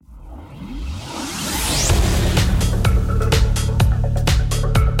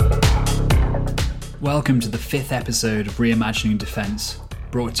Welcome to the 5th episode of Reimagining Defence,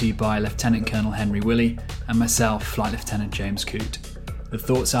 brought to you by Lieutenant Colonel Henry Willey and myself, Flight Lieutenant James Coote. The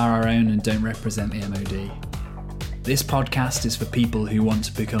thoughts are our own and don't represent the MOD. This podcast is for people who want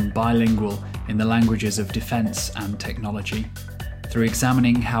to become bilingual in the languages of defence and technology. Through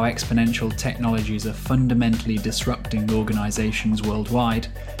examining how exponential technologies are fundamentally disrupting organisations worldwide,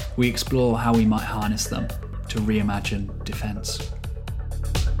 we explore how we might harness them to reimagine defence.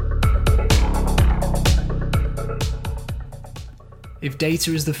 If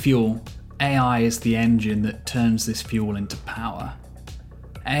data is the fuel, AI is the engine that turns this fuel into power.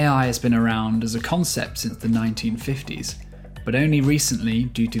 AI has been around as a concept since the 1950s, but only recently,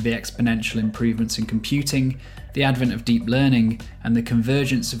 due to the exponential improvements in computing, the advent of deep learning, and the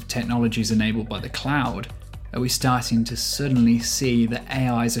convergence of technologies enabled by the cloud, are we starting to suddenly see that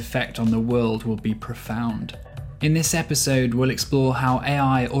AI's effect on the world will be profound. In this episode, we'll explore how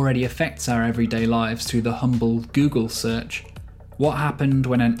AI already affects our everyday lives through the humble Google search, what happened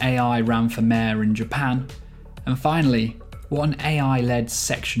when an AI ran for mayor in Japan, and finally, what an AI-led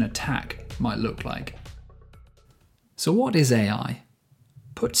section attack might look like. So what is AI?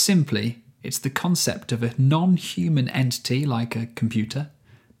 Put simply, it's the concept of a non-human entity like a computer,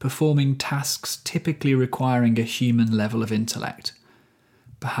 performing tasks typically requiring a human level of intellect.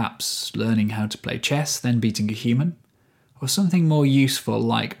 Perhaps learning how to play chess, then beating a human, or something more useful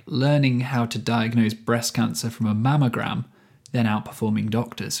like learning how to diagnose breast cancer from a mammogram, then outperforming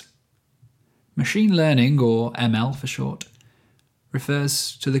doctors. Machine learning, or ML for short,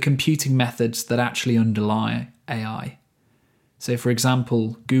 refers to the computing methods that actually underlie AI. So for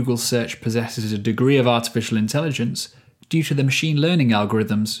example, Google search possesses a degree of artificial intelligence due to the machine learning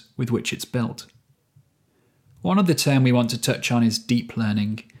algorithms with which it's built. One other term we want to touch on is deep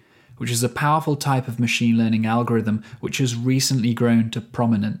learning, which is a powerful type of machine learning algorithm which has recently grown to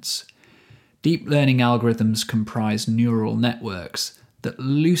prominence. Deep learning algorithms comprise neural networks that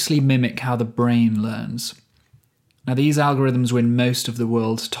loosely mimic how the brain learns. Now, these algorithms win most of the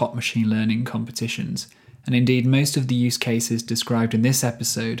world's top machine learning competitions, and indeed most of the use cases described in this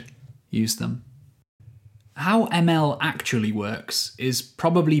episode use them. How ML actually works is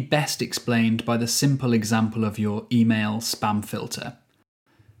probably best explained by the simple example of your email spam filter.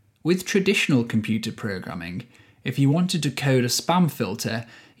 With traditional computer programming, if you wanted to code a spam filter,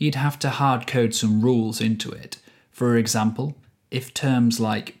 you'd have to hard code some rules into it. For example, if terms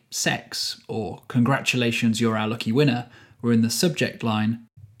like sex or congratulations you're our lucky winner were in the subject line,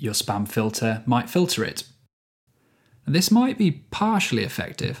 your spam filter might filter it. And this might be partially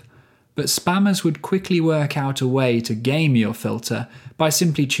effective, but spammers would quickly work out a way to game your filter by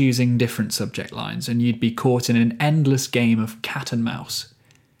simply choosing different subject lines, and you'd be caught in an endless game of cat and mouse.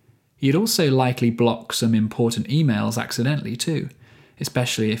 You'd also likely block some important emails accidentally too,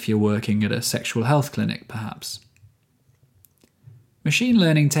 especially if you're working at a sexual health clinic perhaps. Machine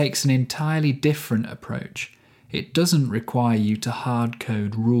learning takes an entirely different approach. It doesn't require you to hard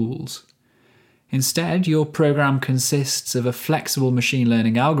code rules. Instead, your program consists of a flexible machine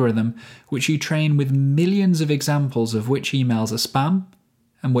learning algorithm which you train with millions of examples of which emails are spam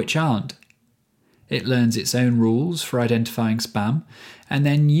and which aren't. It learns its own rules for identifying spam and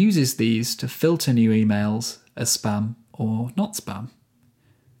then uses these to filter new emails as spam or not spam.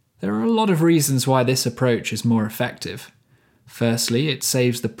 There are a lot of reasons why this approach is more effective. Firstly, it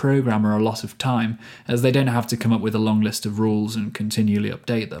saves the programmer a lot of time, as they don't have to come up with a long list of rules and continually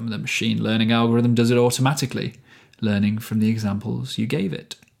update them. The machine learning algorithm does it automatically, learning from the examples you gave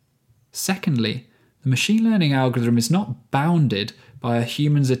it. Secondly, the machine learning algorithm is not bounded by a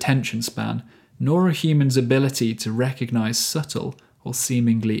human's attention span, nor a human's ability to recognize subtle or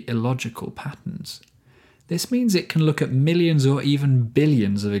seemingly illogical patterns. This means it can look at millions or even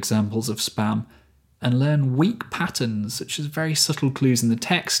billions of examples of spam and learn weak patterns such as very subtle clues in the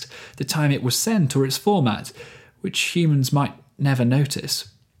text, the time it was sent or its format, which humans might never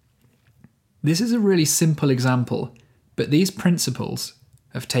notice. This is a really simple example, but these principles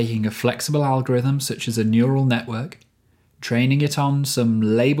of taking a flexible algorithm such as a neural network, training it on some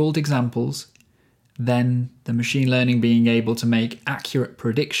labelled examples, then the machine learning being able to make accurate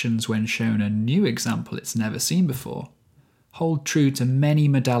predictions when shown a new example it's never seen before, hold true to many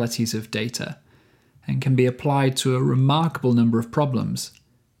modalities of data and can be applied to a remarkable number of problems.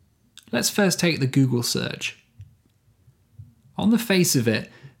 Let's first take the Google search. On the face of it,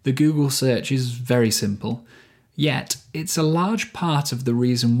 the Google search is very simple, yet it's a large part of the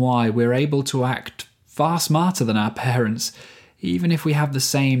reason why we're able to act far smarter than our parents, even if we have the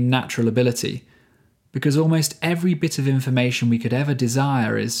same natural ability, because almost every bit of information we could ever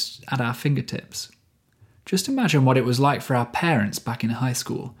desire is at our fingertips. Just imagine what it was like for our parents back in high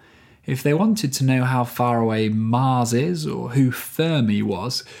school. If they wanted to know how far away Mars is or who Fermi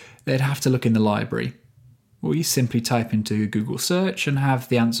was, they'd have to look in the library. We simply type into Google search and have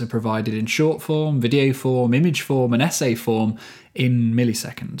the answer provided in short form, video form, image form, and essay form in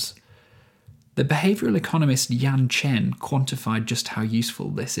milliseconds. The behavioural economist Yan Chen quantified just how useful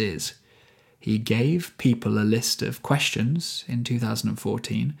this is. He gave people a list of questions in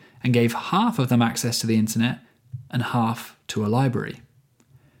 2014 and gave half of them access to the internet and half to a library.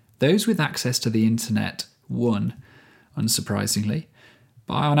 Those with access to the internet won, unsurprisingly,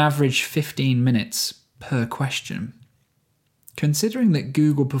 by on average 15 minutes per question. Considering that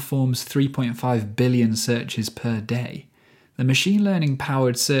Google performs 3.5 billion searches per day, the machine learning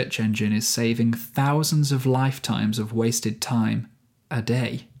powered search engine is saving thousands of lifetimes of wasted time a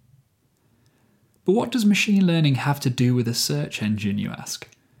day. But what does machine learning have to do with a search engine, you ask?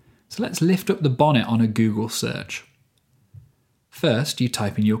 So let's lift up the bonnet on a Google search. First, you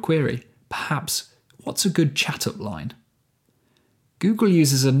type in your query. Perhaps, what's a good chat-up line? Google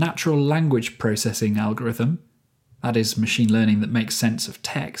uses a natural language processing algorithm, that is machine learning that makes sense of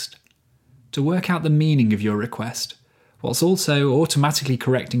text, to work out the meaning of your request, whilst also automatically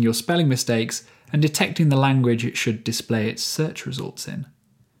correcting your spelling mistakes and detecting the language it should display its search results in.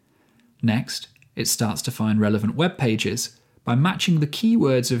 Next, it starts to find relevant web pages by matching the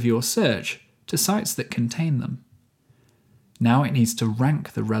keywords of your search to sites that contain them. Now it needs to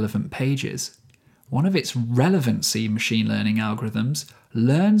rank the relevant pages. One of its relevancy machine learning algorithms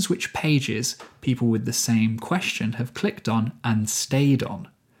learns which pages people with the same question have clicked on and stayed on,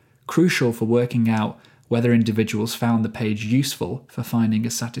 crucial for working out whether individuals found the page useful for finding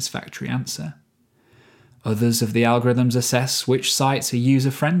a satisfactory answer. Others of the algorithms assess which sites are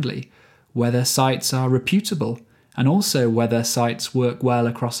user-friendly, whether sites are reputable, and also whether sites work well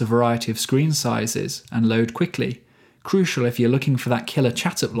across a variety of screen sizes and load quickly, crucial if you're looking for that killer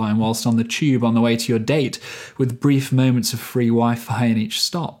chat-up line whilst on the tube on the way to your date, with brief moments of free Wi-Fi in each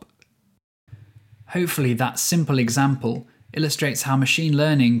stop. Hopefully that simple example illustrates how machine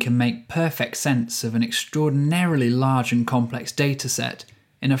learning can make perfect sense of an extraordinarily large and complex dataset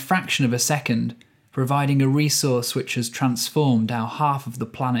in a fraction of a second, providing a resource which has transformed how half of the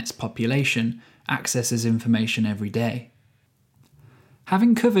planet's population accesses information every day.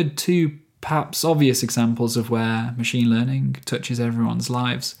 Having covered two perhaps obvious examples of where machine learning touches everyone's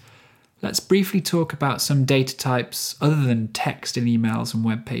lives, let's briefly talk about some data types other than text in emails and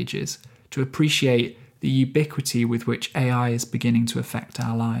web pages to appreciate the ubiquity with which AI is beginning to affect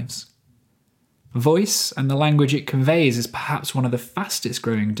our lives. Voice and the language it conveys is perhaps one of the fastest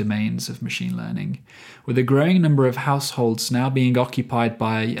growing domains of machine learning, with a growing number of households now being occupied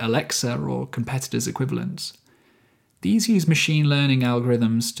by Alexa or competitors' equivalents. These use machine learning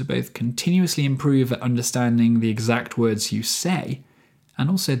algorithms to both continuously improve at understanding the exact words you say and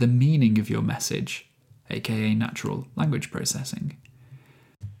also the meaning of your message, aka natural language processing.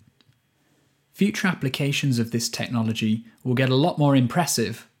 Future applications of this technology will get a lot more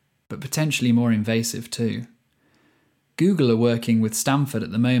impressive, but potentially more invasive too. Google are working with Stanford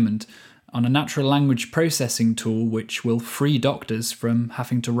at the moment on a natural language processing tool which will free doctors from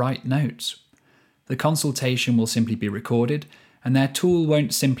having to write notes. The consultation will simply be recorded, and their tool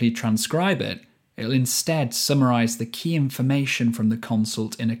won't simply transcribe it, it'll instead summarise the key information from the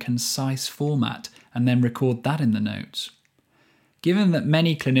consult in a concise format and then record that in the notes. Given that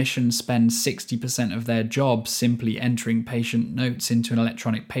many clinicians spend 60% of their job simply entering patient notes into an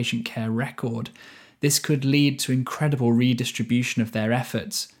electronic patient care record, this could lead to incredible redistribution of their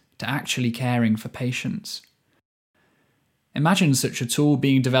efforts to actually caring for patients. Imagine such a tool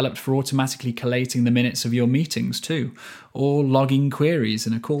being developed for automatically collating the minutes of your meetings too, or logging queries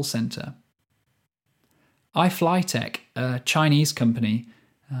in a call centre. iFlyTek, a Chinese company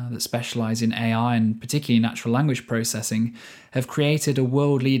that specialise in AI and particularly natural language processing, have created a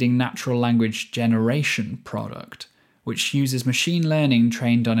world-leading natural language generation product, which uses machine learning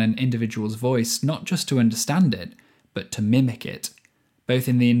trained on an individual's voice not just to understand it, but to mimic it, both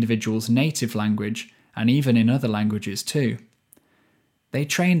in the individual's native language and even in other languages too. They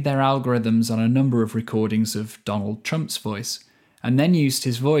trained their algorithms on a number of recordings of Donald Trump's voice, and then used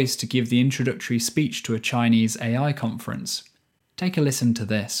his voice to give the introductory speech to a Chinese AI conference. Take a listen to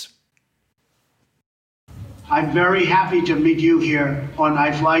this. I'm very happy to meet you here on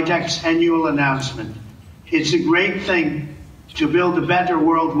iFlyTek's annual announcement. It's a great thing to build a better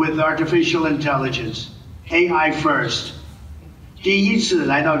world with artificial intelligence, AI first. 第一次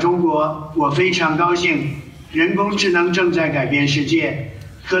来到中国，我非常高兴。人工智能正在改变世界，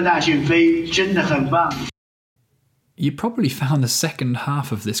科大讯飞真的很棒。 You probably found the second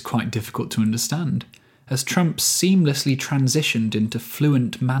half of this quite difficult to understand. as Trump seamlessly transitioned into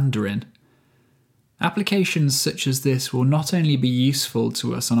fluent Mandarin. Applications such as this will not only be useful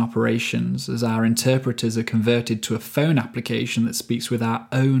to us on operations, as our interpreters are converted to a phone application that speaks with our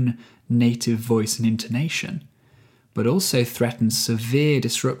own native voice and intonation, but also threaten severe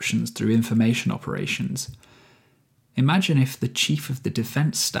disruptions through information operations. Imagine if the Chief of the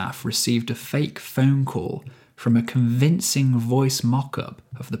Defence Staff received a fake phone call from a convincing voice mock-up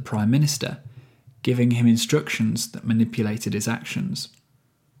of the Prime Minister, giving him instructions that manipulated his actions.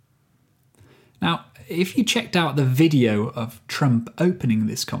 Now, if you checked out the video of Trump opening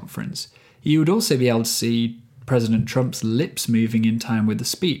this conference, you would also be able to see President Trump's lips moving in time with the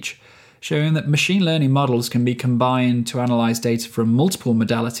speech, showing that machine learning models can be combined to analyse data from multiple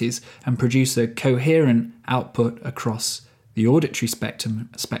modalities and produce a coherent output across the auditory spectrum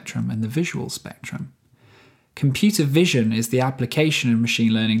and the visual spectrum. Computer vision is the application of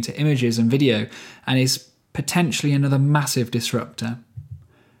machine learning to images and video and is potentially another massive disruptor.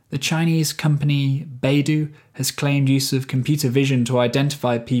 The Chinese company Beidou has claimed use of computer vision to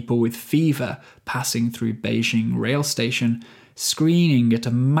identify people with fever passing through Beijing rail station, screening at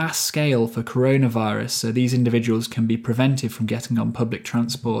a mass scale for coronavirus so these individuals can be prevented from getting on public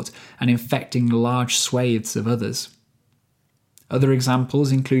transport and infecting large swathes of others. Other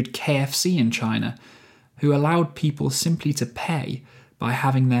examples include KFC in China, who allowed people simply to pay by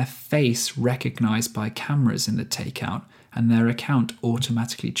having their face recognised by cameras in the takeout and their account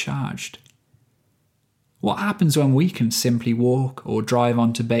automatically charged. What happens when we can simply walk or drive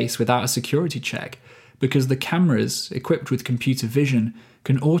onto base without a security check because the cameras, equipped with computer vision,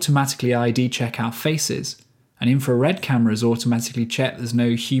 can automatically ID check our faces, and infrared cameras automatically check there's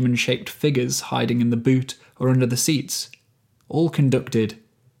no human-shaped figures hiding in the boot or under the seats, all conducted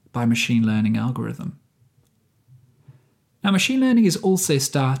by machine learning algorithm. Now, machine learning is also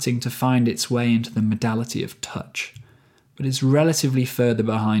starting to find its way into the modality of touch, but is relatively further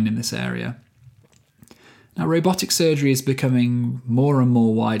behind in this area. Now, robotic surgery is becoming more and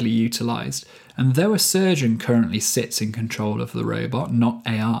more widely utilised, and though a surgeon currently sits in control of the robot, not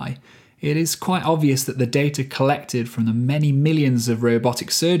AI, it is quite obvious that the data collected from the many millions of robotic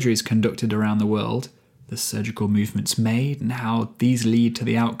surgeries conducted around the world, the surgical movements made and how these lead to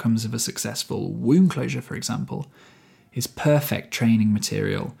the outcomes of a successful wound closure, for example, is perfect training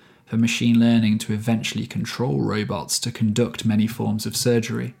material for machine learning to eventually control robots to conduct many forms of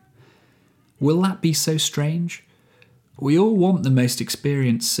surgery. Will that be so strange? We all want the most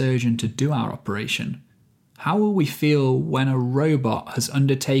experienced surgeon to do our operation. How will we feel when a robot has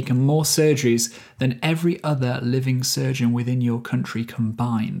undertaken more surgeries than every other living surgeon within your country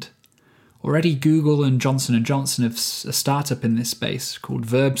combined? Already Google and Johnson & Johnson have a startup in this space called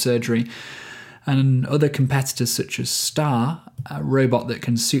Verb Surgery, and other competitors such as Star, a robot that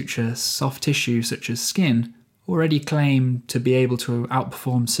can suture soft tissue such as skin, already claim to be able to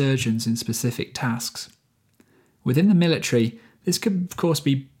outperform surgeons in specific tasks. Within the military, this could of course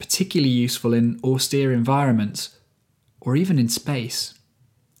be particularly useful in austere environments, or even in space.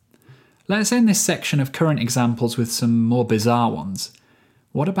 Let's end this section of current examples with some more bizarre ones.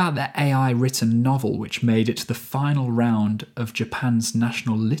 What about the AI-written novel which made it to the final round of Japan's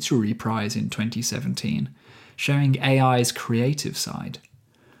National Literary Prize in 2017, showing AI's creative side?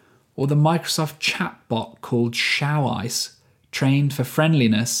 Or the Microsoft chatbot called Showice, trained for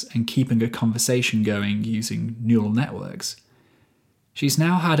friendliness and keeping a conversation going using neural networks. She's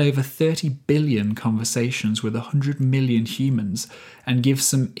now had over 30 billion conversations with 100 million humans and gives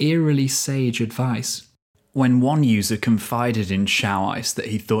some eerily sage advice. When one user confided in Showice that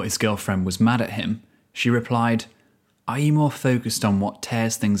he thought his girlfriend was mad at him, she replied, "Are you more focused on what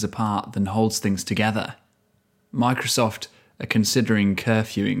tears things apart than holds things together?" Microsoft are considering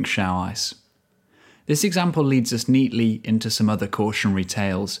curfewing Showice. This example leads us neatly into some other cautionary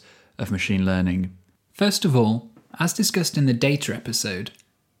tales of machine learning. First of all, as discussed in the data episode,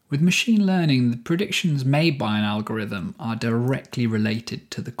 with machine learning, the predictions made by an algorithm are directly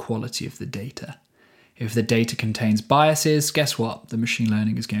related to the quality of the data. If the data contains biases, guess what? The machine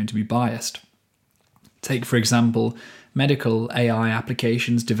learning is going to be biased. Take, for example, medical AI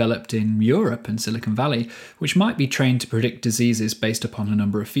applications developed in Europe and Silicon Valley, which might be trained to predict diseases based upon a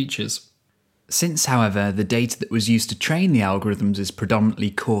number of features. Since, however, the data that was used to train the algorithms is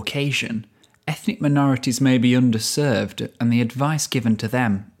predominantly Caucasian, ethnic minorities may be underserved and the advice given to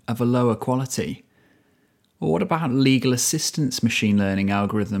them of a lower quality. Or what about legal assistance machine learning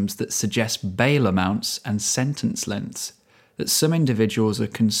algorithms that suggest bail amounts and sentence lengths that some individuals are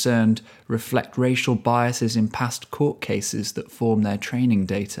concerned reflect racial biases in past court cases that form their training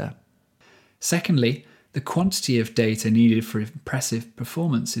data? Secondly, the quantity of data needed for impressive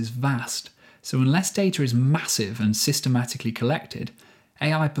performance is vast. So unless data is massive and systematically collected,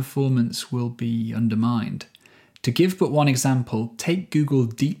 AI performance will be undermined. To give but one example, take Google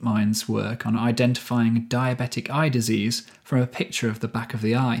DeepMind's work on identifying diabetic eye disease from a picture of the back of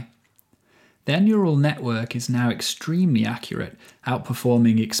the eye. Their neural network is now extremely accurate,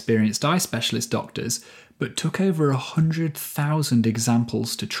 outperforming experienced eye specialist doctors, but took over 100,000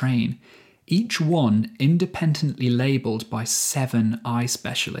 examples to train, each one independently labelled by 7 eye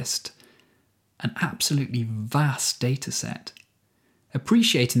specialists. An absolutely vast data set.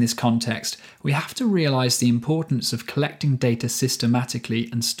 Appreciating this context, we have to realise the importance of collecting data systematically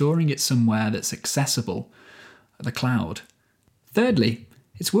and storing it somewhere that's accessible, the cloud. Thirdly,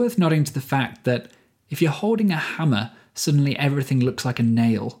 it's worth nodding to the fact that if you're holding a hammer, suddenly everything looks like a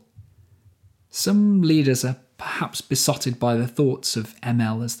nail. Some leaders are perhaps besotted by the thoughts of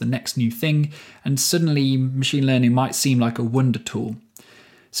ML as the next new thing, and suddenly machine learning might seem like a wonder tool.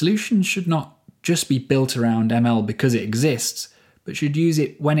 Solutions should not just be built around ML because it exists, but should use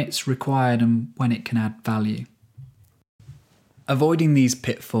it when it's required and when it can add value. Avoiding these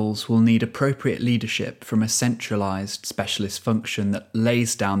pitfalls will need appropriate leadership from a centralised specialist function that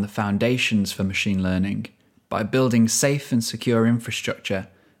lays down the foundations for machine learning by building safe and secure infrastructure,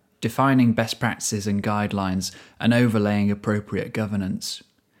 defining best practices and guidelines, and overlaying appropriate governance.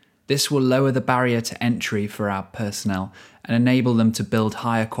 This will lower the barrier to entry for our personnel and enable them to build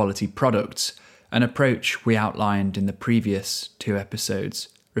higher quality products, an approach we outlined in the previous 2 episodes,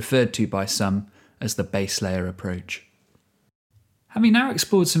 referred to by some as the base layer approach. Having now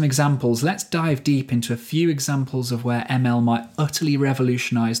explored some examples, let's dive deep into a few examples of where ML might utterly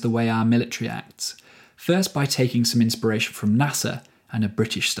revolutionise the way our military acts, first by taking some inspiration from NASA and a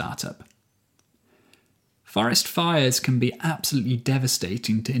British startup. Forest fires can be absolutely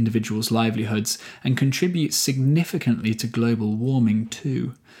devastating to individuals' livelihoods and contribute significantly to global warming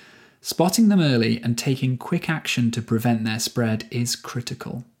too. Spotting them early and taking quick action to prevent their spread is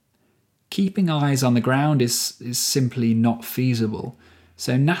critical. Keeping eyes on the ground is simply not feasible,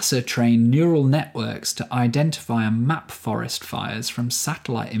 so NASA trained neural networks to identify and map forest fires from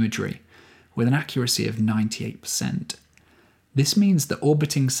satellite imagery with an accuracy of 98%. This means that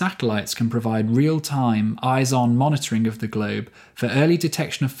orbiting satellites can provide real-time, eyes-on monitoring of the globe for early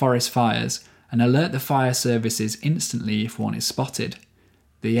detection of forest fires and alert the fire services instantly if one is spotted.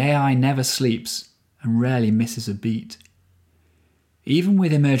 The AI never sleeps and rarely misses a beat. Even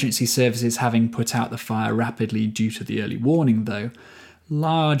with emergency services having put out the fire rapidly due to the early warning though,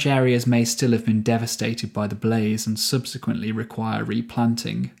 large areas may still have been devastated by the blaze and subsequently require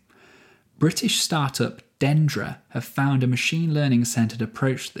replanting. British startup Dendra have found a machine learning centred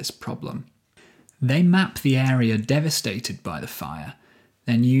approach to this problem. They map the area devastated by the fire,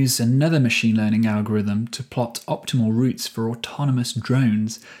 then use another machine learning algorithm to plot optimal routes for autonomous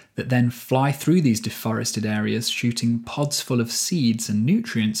drones that then fly through these deforested areas, shooting pods full of seeds and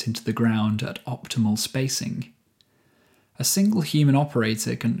nutrients into the ground at optimal spacing. A single human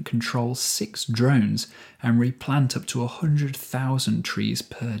operator can control 6 drones and replant up to 100,000 trees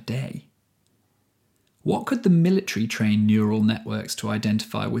per day. What could the military train neural networks to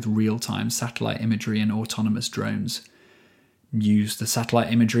identify with real-time satellite imagery and autonomous drones? Use the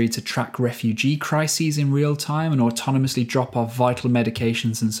satellite imagery to track refugee crises in real time and autonomously drop off vital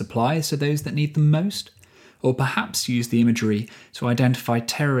medications and supplies to those that need them most? Or perhaps use the imagery to identify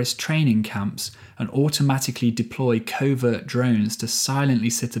terrorist training camps and automatically deploy covert drones to silently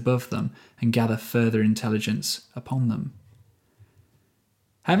sit above them and gather further intelligence upon them.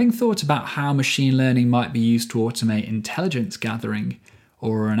 Having thought about how machine learning might be used to automate intelligence gathering,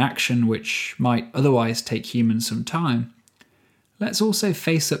 or an action which might otherwise take humans some time, let's also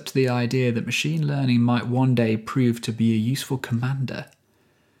face up to the idea that machine learning might one day prove to be a useful commander.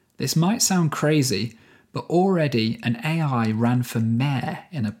 This might sound crazy, but already an AI ran for mayor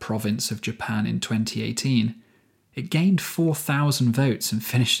in a province of Japan in 2018. It gained 4,000 votes and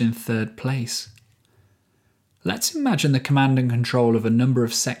finished in 3rd place. Let's imagine the command and control of a number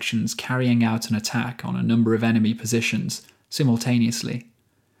of sections carrying out an attack on a number of enemy positions simultaneously.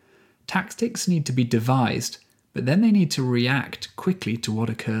 Tactics need to be devised, but then they need to react quickly to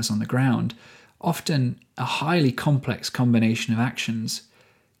what occurs on the ground, often a highly complex combination of actions.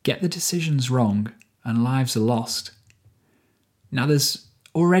 Get the decisions wrong, and lives are lost. Now there's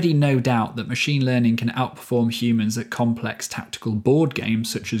already no doubt that machine learning can outperform humans at complex tactical board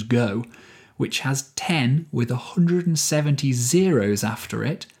games such as Go, which has 10 with 170 zeros after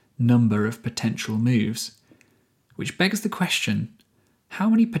it number of potential moves. Which begs the question, how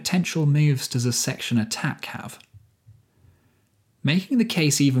many potential moves does a section attack have? Making the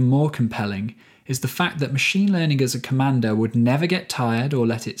case even more compelling, is the fact that machine learning as a commander would never get tired or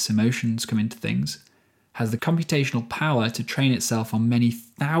let its emotions come into things, has the computational power to train itself on many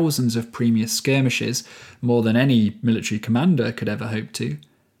thousands of previous skirmishes, more than any military commander could ever hope to,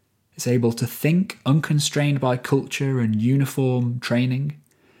 is able to think unconstrained by culture and uniform training,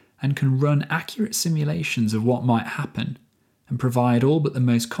 and can run accurate simulations of what might happen and provide all but the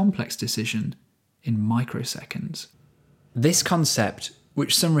most complex decision in microseconds. This concept,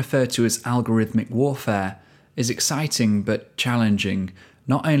 which some refer to as algorithmic warfare, is exciting but challenging,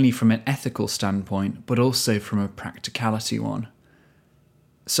 not only from an ethical standpoint, but also from a practicality one.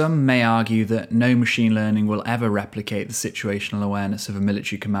 Some may argue that no machine learning will ever replicate the situational awareness of a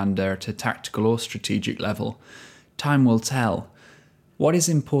military commander at a tactical or strategic level. Time will tell. What is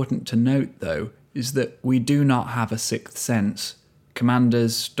important to note, though, is that we do not have a sixth sense,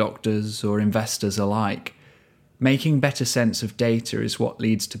 commanders, doctors, or investors alike. Making better sense of data is what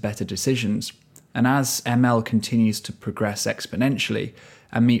leads to better decisions, and as ML continues to progress exponentially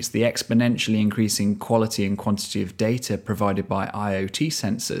and meets the exponentially increasing quality and quantity of data provided by IoT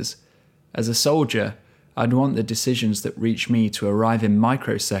sensors, as a soldier, I'd want the decisions that reach me to arrive in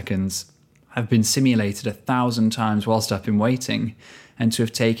microseconds, have been simulated 1,000 times whilst I've been waiting, and to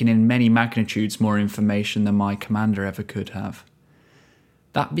have taken in many magnitudes more information than my commander ever could have.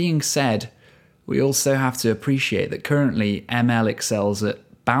 That being said, we also have to appreciate that currently ML excels at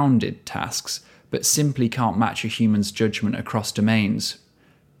bounded tasks, but simply can't match a human's judgment across domains,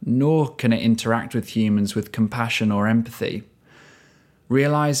 nor can it interact with humans with compassion or empathy.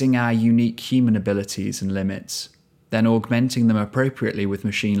 Realising our unique human abilities and limits, then augmenting them appropriately with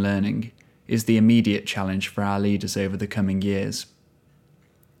machine learning, is the immediate challenge for our leaders over the coming years.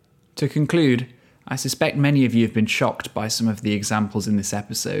 To conclude, I suspect many of you have been shocked by some of the examples in this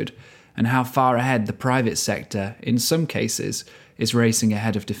episode, and how far ahead the private sector, in some cases, is racing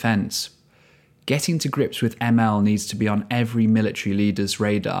ahead of defence. Getting to grips with ML needs to be on every military leader's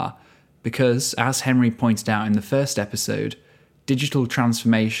radar, because, as Henry pointed out in the first episode, digital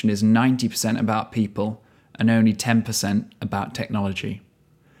transformation is 90% about people and only 10% about technology.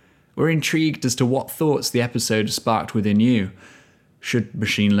 We're intrigued as to what thoughts the episode has sparked within you. Should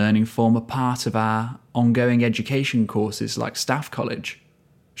machine learning form a part of our ongoing education courses like Staff College?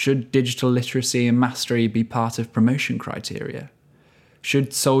 Should digital literacy and mastery be part of promotion criteria?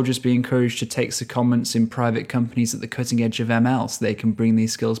 Should soldiers be encouraged to take secondments in private companies at the cutting edge of ML so they can bring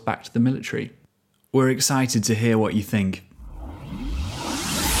these skills back to the military? We're excited to hear what you think.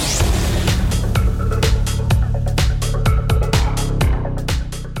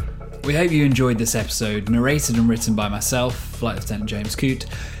 We hope you enjoyed this episode, narrated and written by myself, Flight Lieutenant James Coote,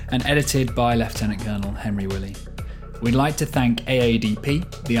 and edited by Lieutenant Colonel Henry Willey. We'd like to thank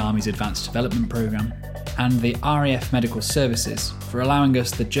AADP, the Army's Advanced Development Programme, and the RAF Medical Services for allowing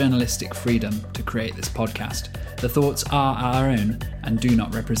us the journalistic freedom to create this podcast. The thoughts are our own and do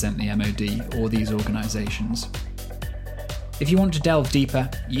not represent the MOD or these organisations. If you want to delve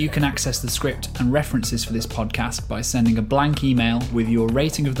deeper, you can access the script and references for this podcast by sending a blank email with your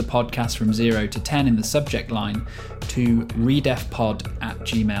rating of the podcast from 0 to 10 in the subject line to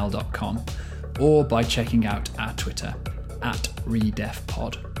redefpod@gmail.com, or by checking out our Twitter,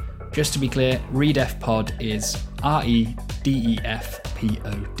 @redefpod. Just to be clear, redefpod is REDEFPOD.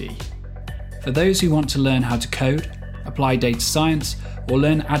 For those who want to learn how to code, apply data science, or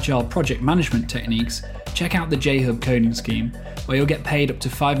learn agile project management techniques, check out the J-Hub coding scheme, where you'll get paid up to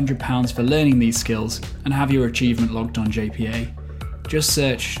 £500 for learning these skills and have your achievement logged on JPA. Just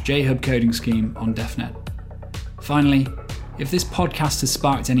search J-Hub coding scheme on DefNet. Finally, if this podcast has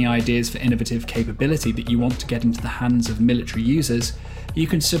sparked any ideas for innovative capability that you want to get into the hands of military users, you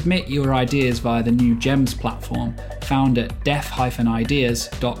can submit your ideas via the new GEMS platform found at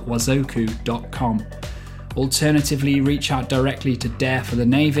def-ideas.wazoku.com. Alternatively, reach out directly to DARE for the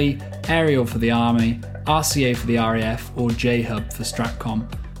Navy, Aerial for the Army, RCA for the RAF, or J-Hub for Stratcom,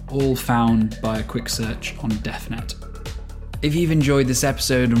 all found by a quick search on DefNet. If you've enjoyed this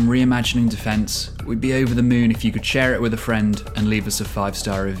episode on Reimagining Defence, we'd be over the moon if you could share it with a friend and leave us a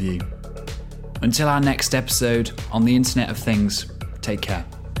 5-star review. Until our next episode on the Internet of Things, take care.